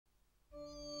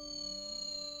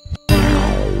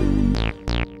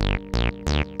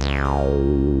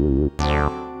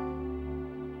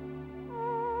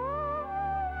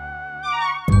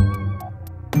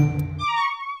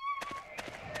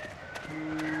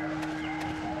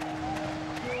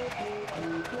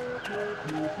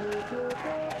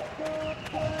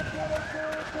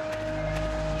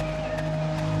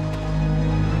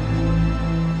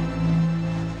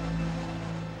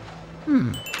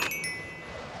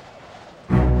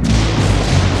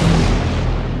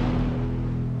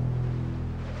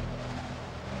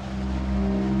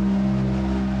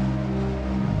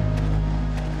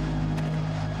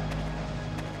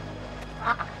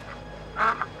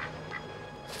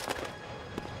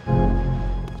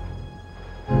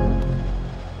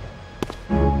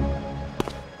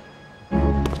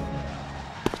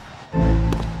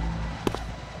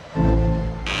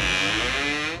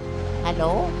ど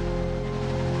ん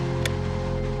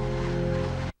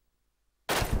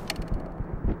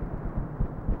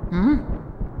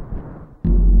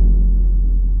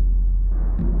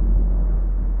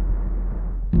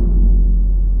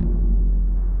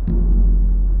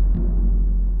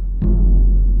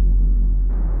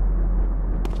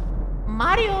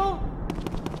マリオ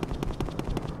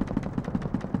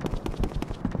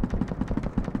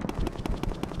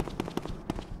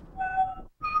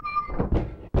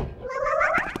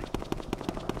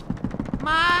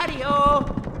マリ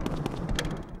オ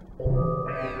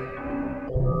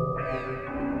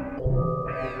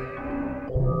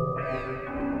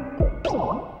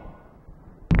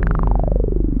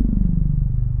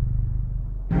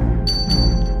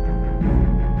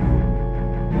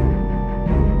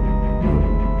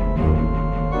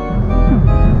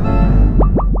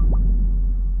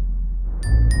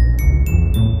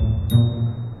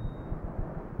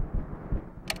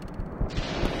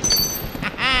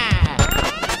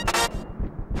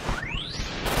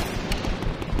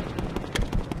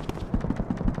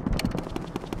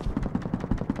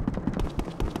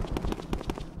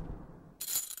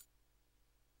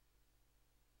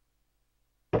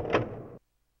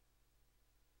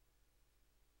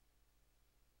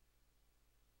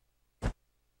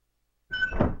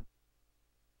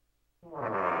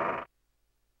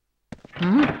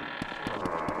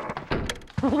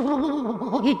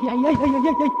いやいやいやいやい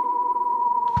やいや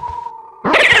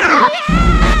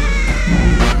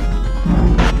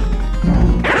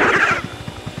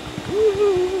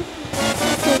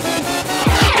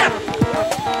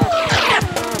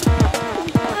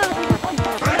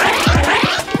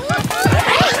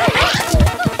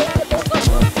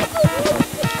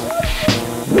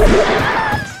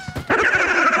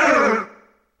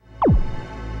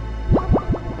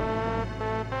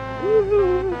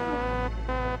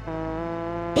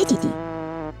ベジジ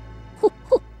ほっ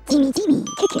ほジミジミ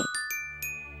ケケ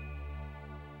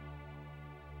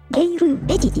ゲイル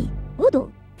ベジジオド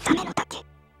サメの竹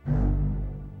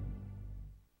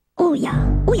おや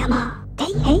おやまテ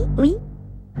イヘイウィ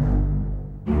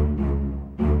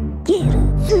ゲー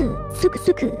ルスースク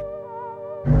スク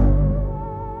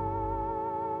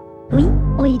ウ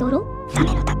ィおいどろサ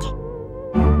メの竹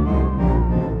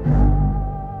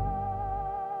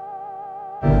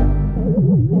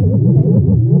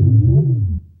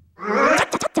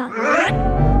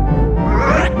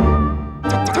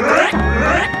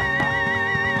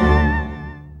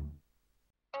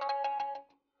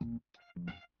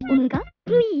オムガ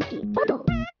ルイージオド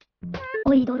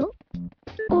おいどろ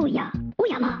おやお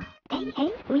やまテイヘイ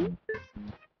ウィ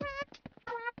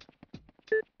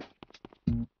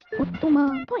ホットマ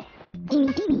ートエジミ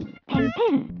ジミペン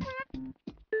ペン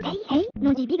テイヘイ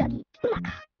のじびがぎうま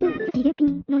かうジレピ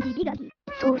ンのじびがぎ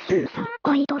ソースーさ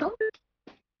おいどろ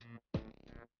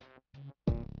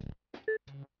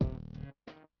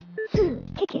ス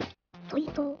ーケケソイ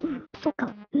ソウソカ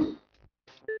ミ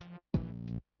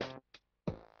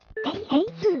テイヘイ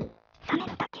スーサメ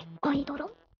の竹おいど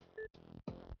ろ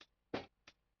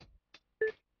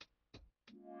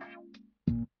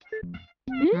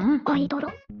おいどろ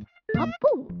あっ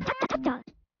ぽーちゃっちゃちゃっち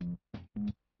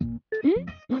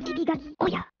ゃのじびがぎお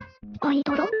やおい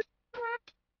どろ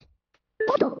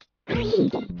おどルイー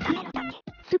ジサメの竹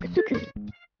すくすくイ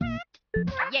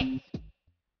ェイ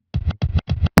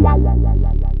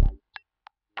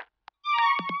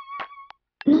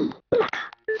みうま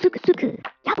かすくすく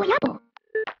やぼやぼ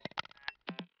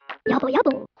やぼや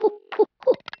ぼほっほっ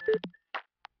ほ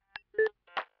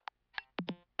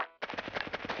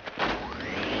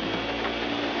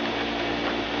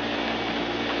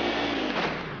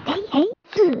テイヘイ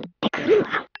スーテクルー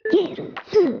ハンゲール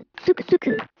スースクス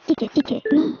クシケシケ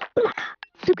みうまか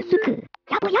すくすく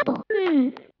やぼやぼ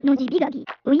のじびがぎ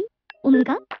ういおむ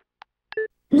が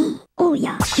みお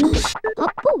やみあっ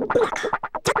ぽううまかちゃっ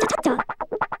ちゃちゃっ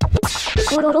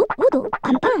ちゃおろろおど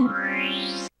パンパン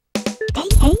テイ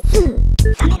ヘイス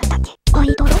ーサメの竹おい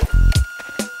どろ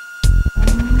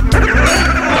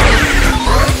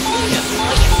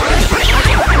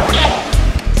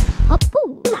あっぽ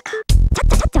ううまかちゃっ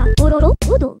ちゃちゃっちゃおろろ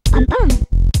おどパンパン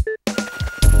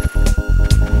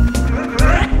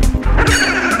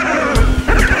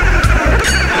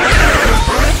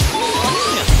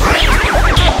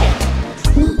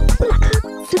みうまか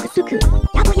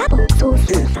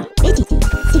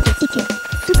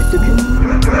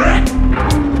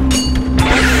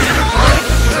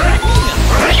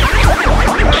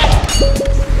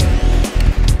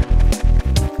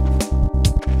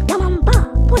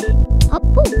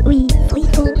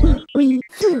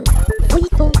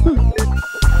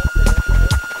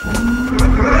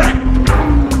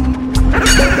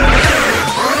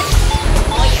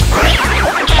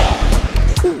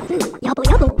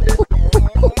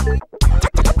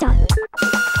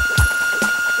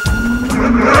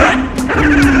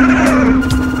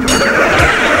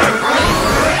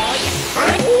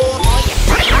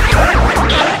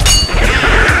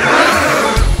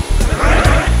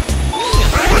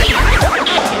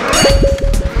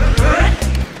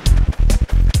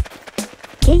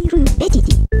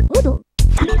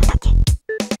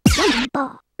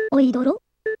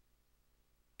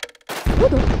ほ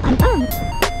どパンパン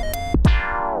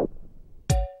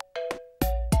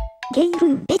ゲイ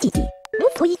ルベジジ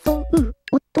おそいそう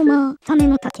おっとまサメ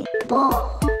の竹ボ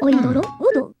ーおいどろ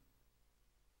おど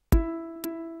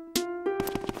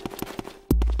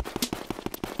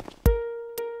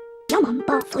ヤマン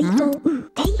バソイソウ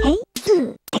テイヘイス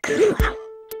ーテクルアン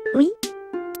ウイ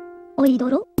おいど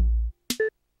ろ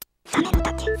サメの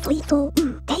竹ソイソウ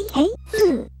テイヘイス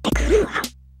ーテクルアン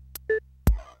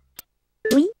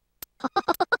ウイ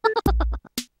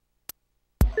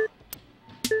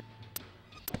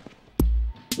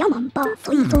ヤマンバ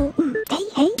ソイソウテイ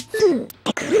ヘイスー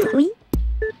テクルアンウイ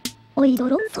おいど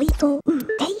ろソイソウテ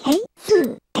イヘイス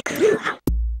ーテクルアン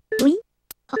ウイ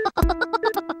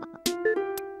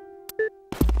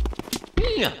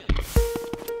ル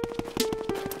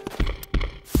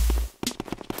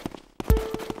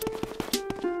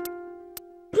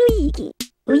イーギ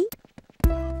ウイ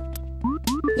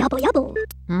やぼやぼル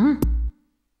イー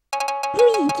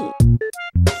ギ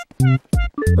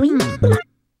ウイうま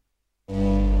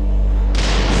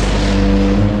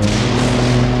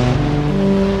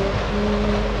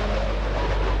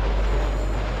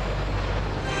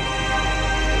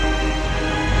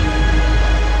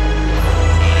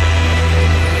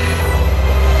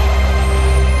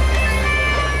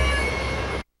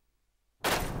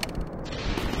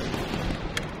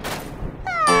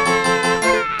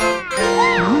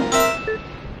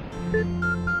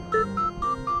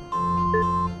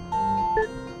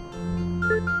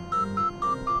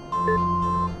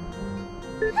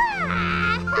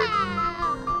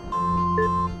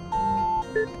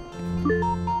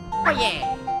Oh yeah!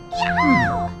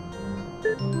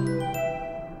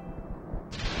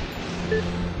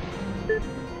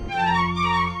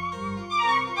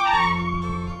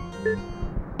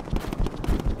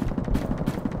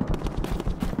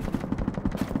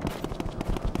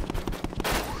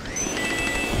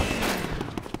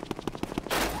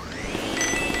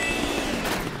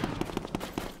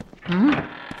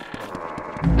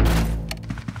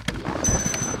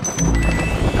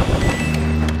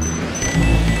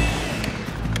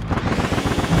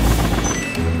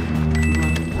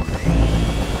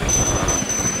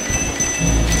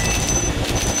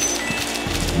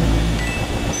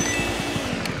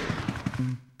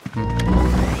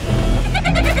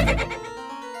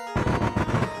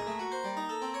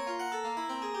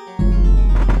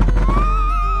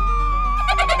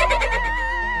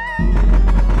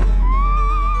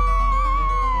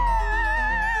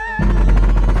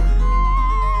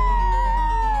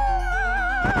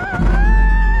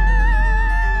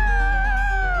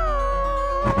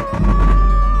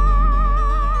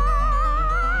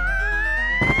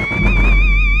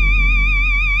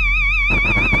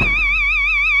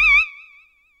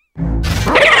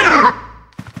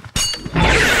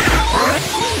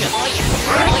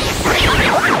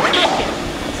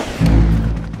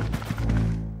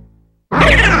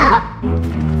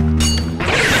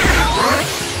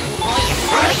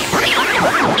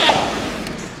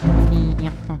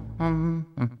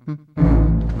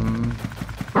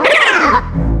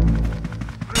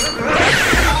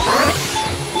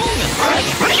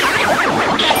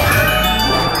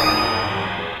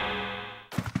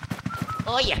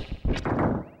 Oh yeah!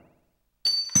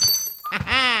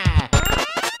 Haha!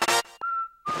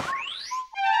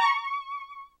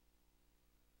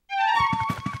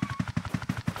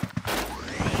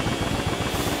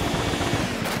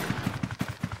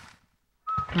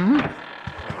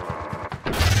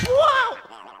 Wow!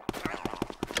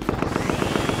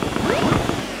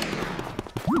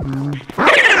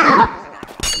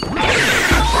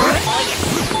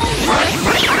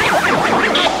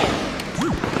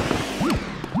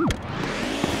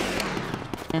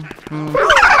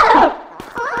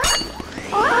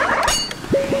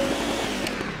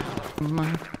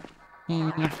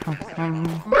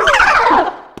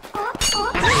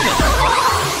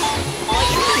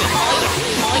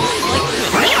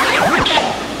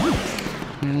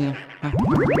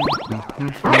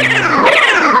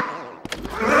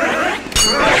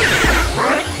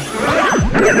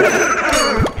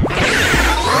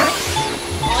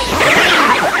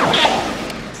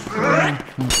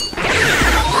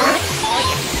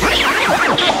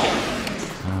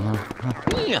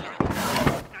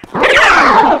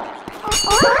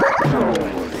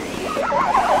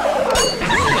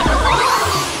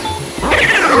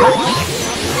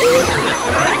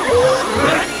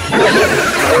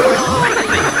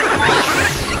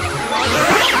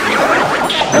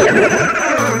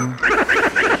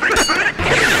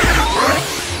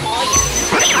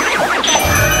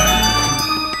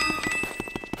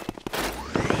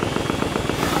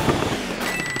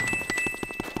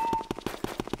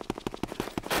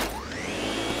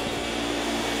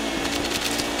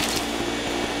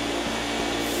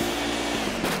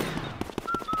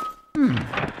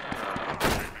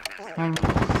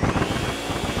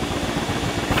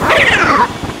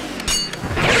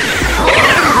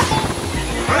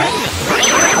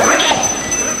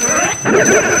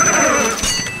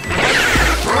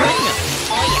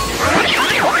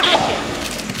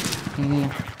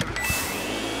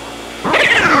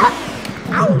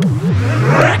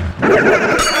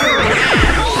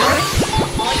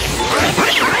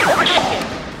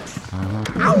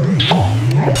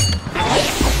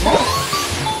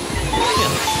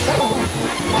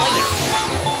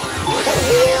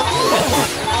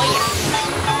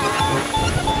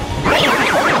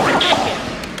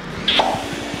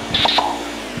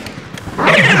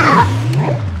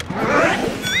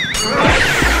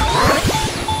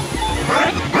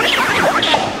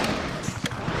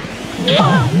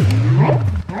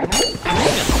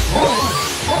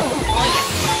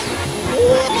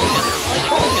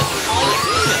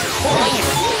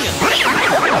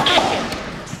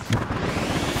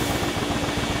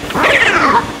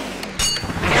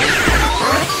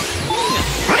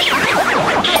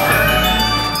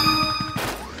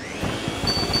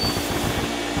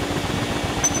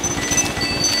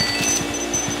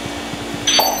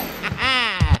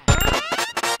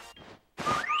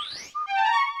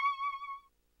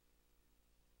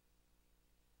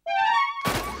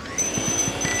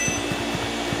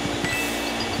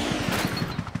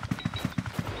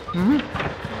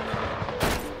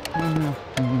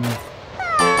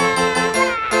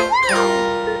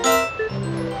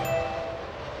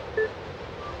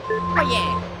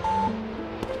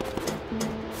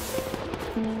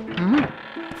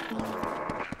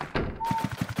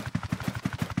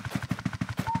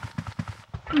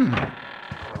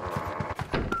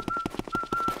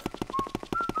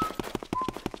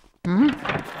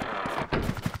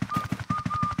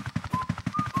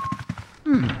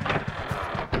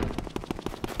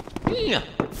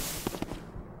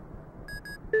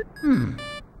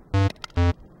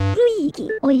 Luigi,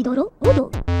 oidoro,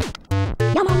 odo.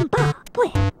 Yamamba,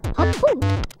 poe, happo.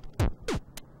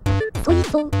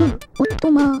 Soiso,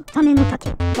 ottoma, tame no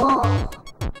take.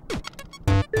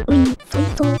 Ui,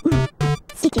 soiso,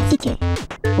 sike, sike.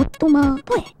 Ottoma,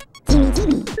 poe. Jimi,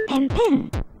 jimi, pen, pen.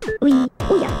 Ui,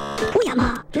 oya,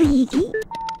 oyama, Luigi.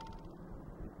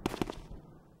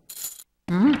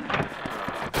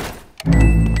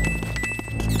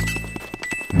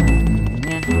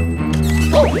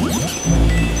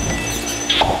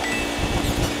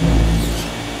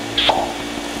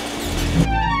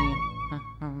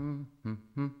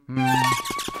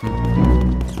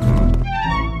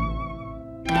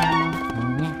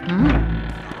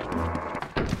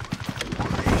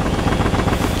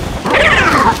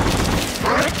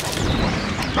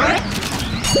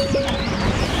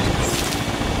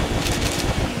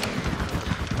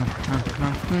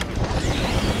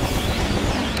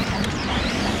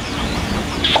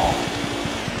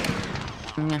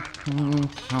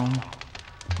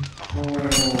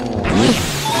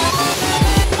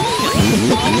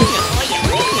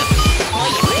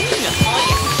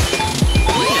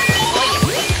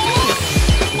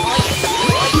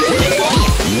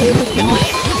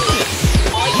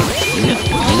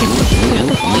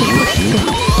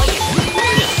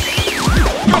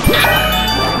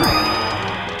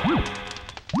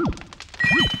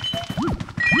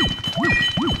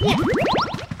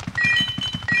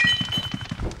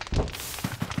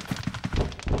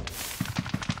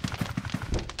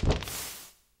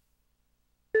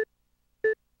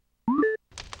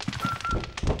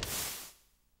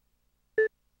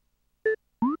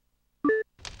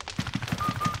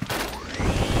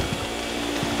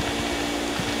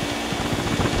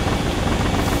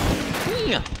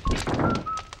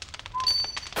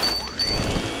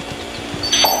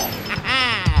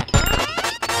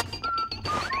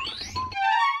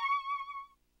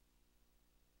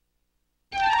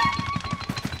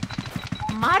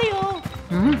 Mario!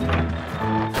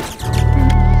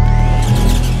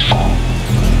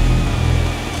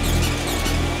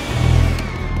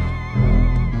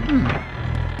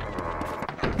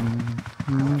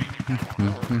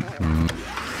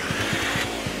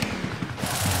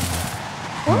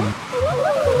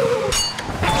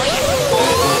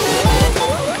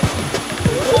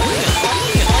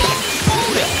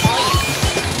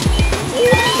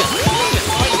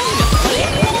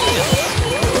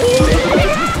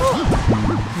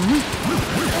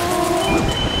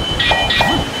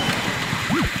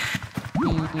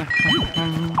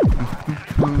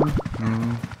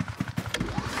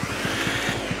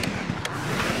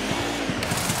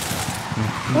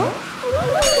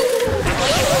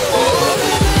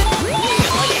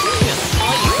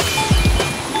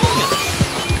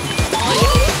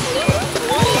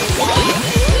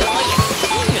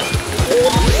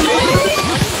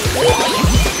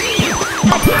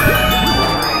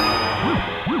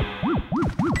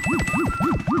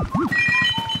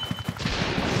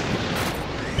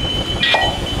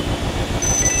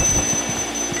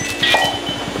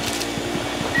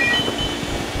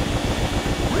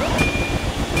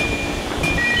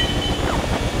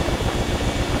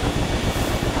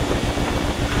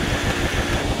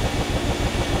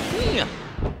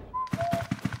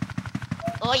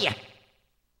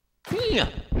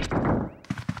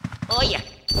 Oh yeah.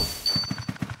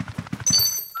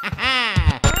 Ha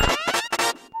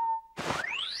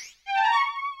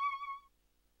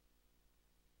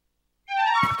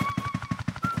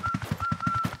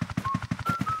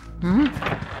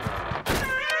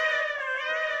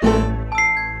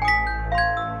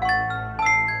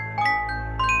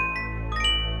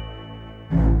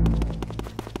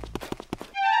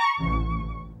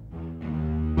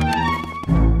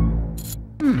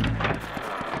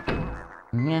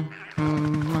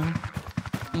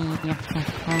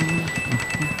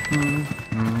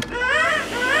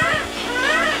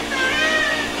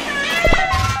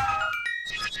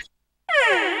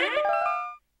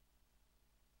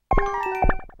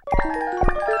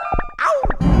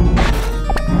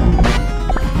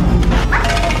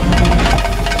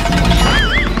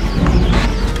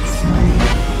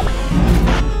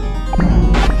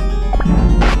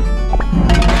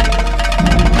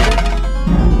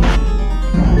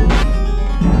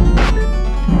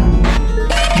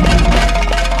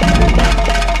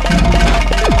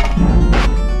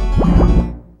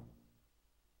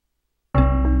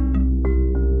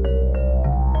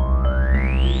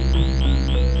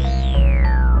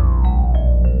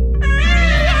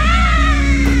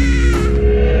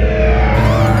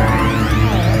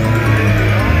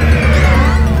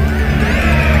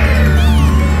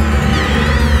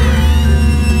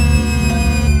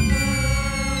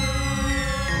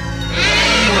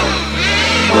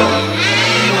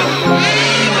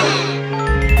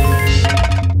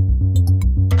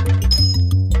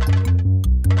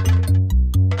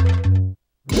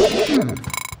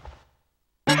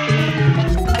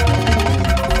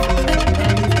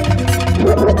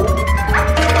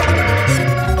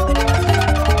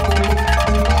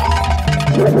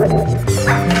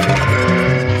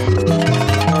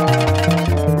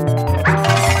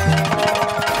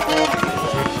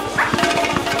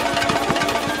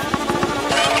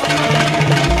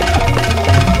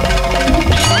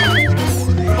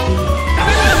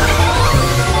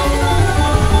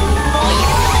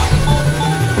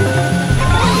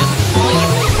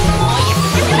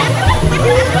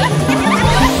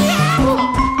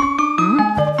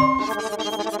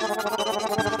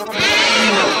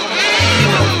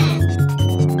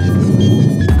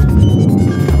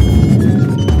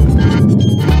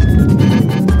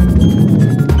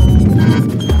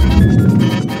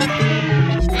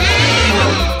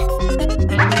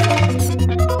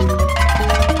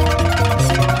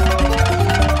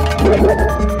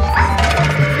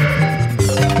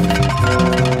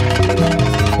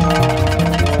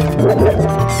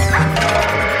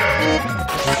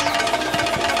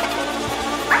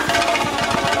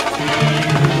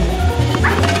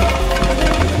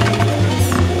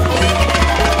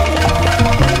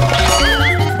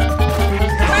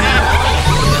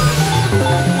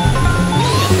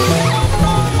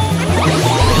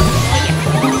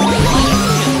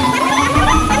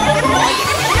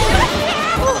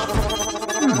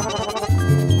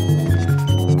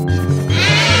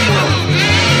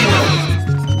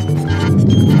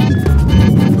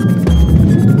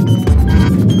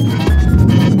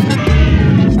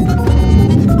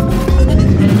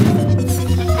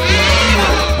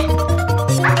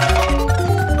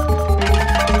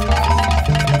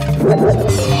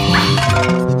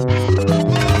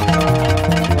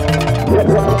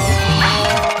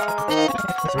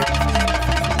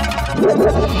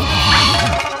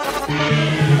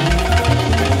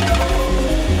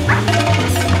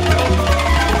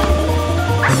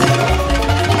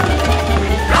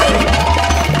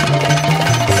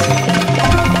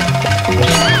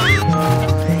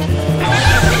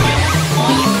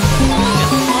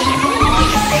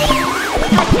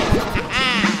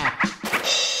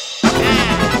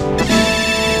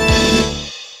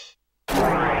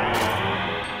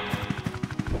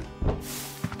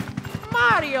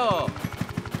Mario!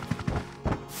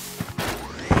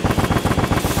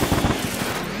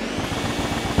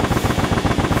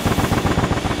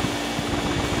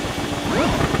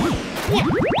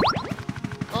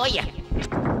 Oh yeah!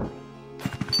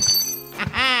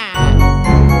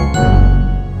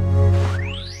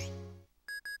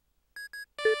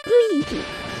 Luigi!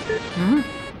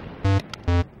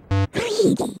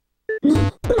 Luigi! に、うま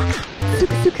か、す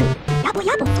くすく、やぼ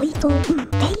やぼそいそう、へい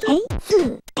へい、す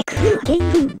ー、てくるわげ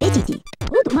る、えじじ、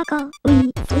おどまか、う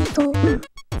い、そいそう、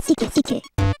しけしけ、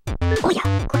おや、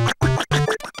こらこらこら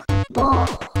こら、ぼ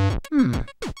ー。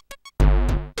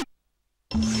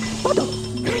おど、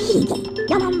ルイーギ、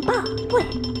やまんば、ぽえ、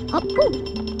あっぽ。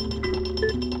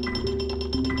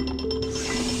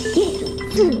ゲー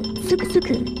ル、すー、すくすく、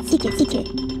しけしけ。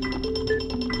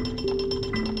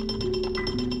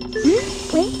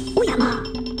おやま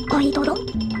イトロ。